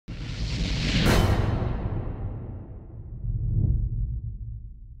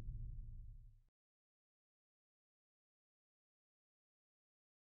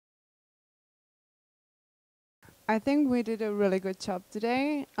I think we did a really good job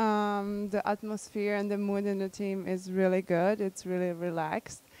today. The atmosphere and the mood in the team is really good. It's really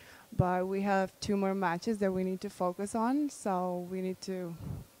relaxed. But we have 2 more matches that we need to focus on, so we need to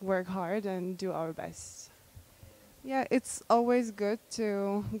work hard and do our best. Yeah, it's always good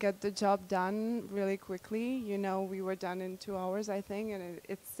to get the job done really quickly. You know, we were done in 2 hours, I think, and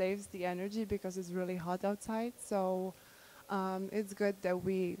it saves the energy because it's really hot outside. So it's good that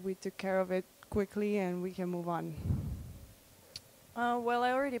we took care of it quickly and we can move on. Well,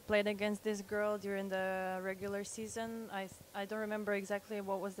 I already played against this girl during the regular season. I don't remember exactly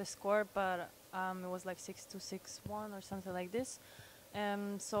what was the score, but it was like 6-2, 6-1 or something like this.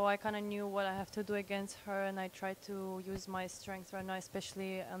 So I kind of knew what I have to do against her, and I tried to use my strength right now,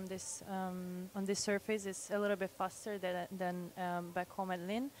 especially on this surface. It's a little bit faster than back home at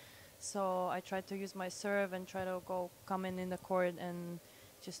Lynn. So I tried to use my serve and try to come in the court and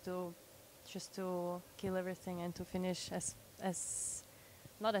just to kill everything and to finish as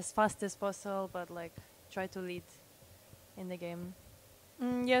not as fast as possible, but like try to lead in the game.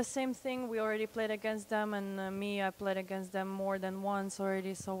 Yeah, same thing. We already played against them, and I played against them more than once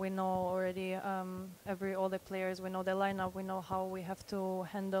already. So we know already all the players. We know the lineup. We know how we have to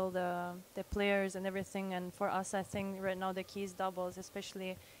handle the players and everything. And for us, I think right now the key is doubles.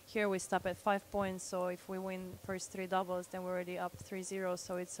 Especially here, we stop at 5 points. So if we win first 3 doubles, then we're already up 3-0.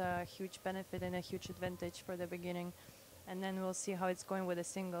 So it's a huge benefit and a huge advantage for the beginning. And then we'll see how it's going with the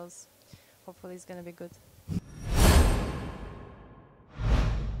singles. Hopefully, it's gonna be good.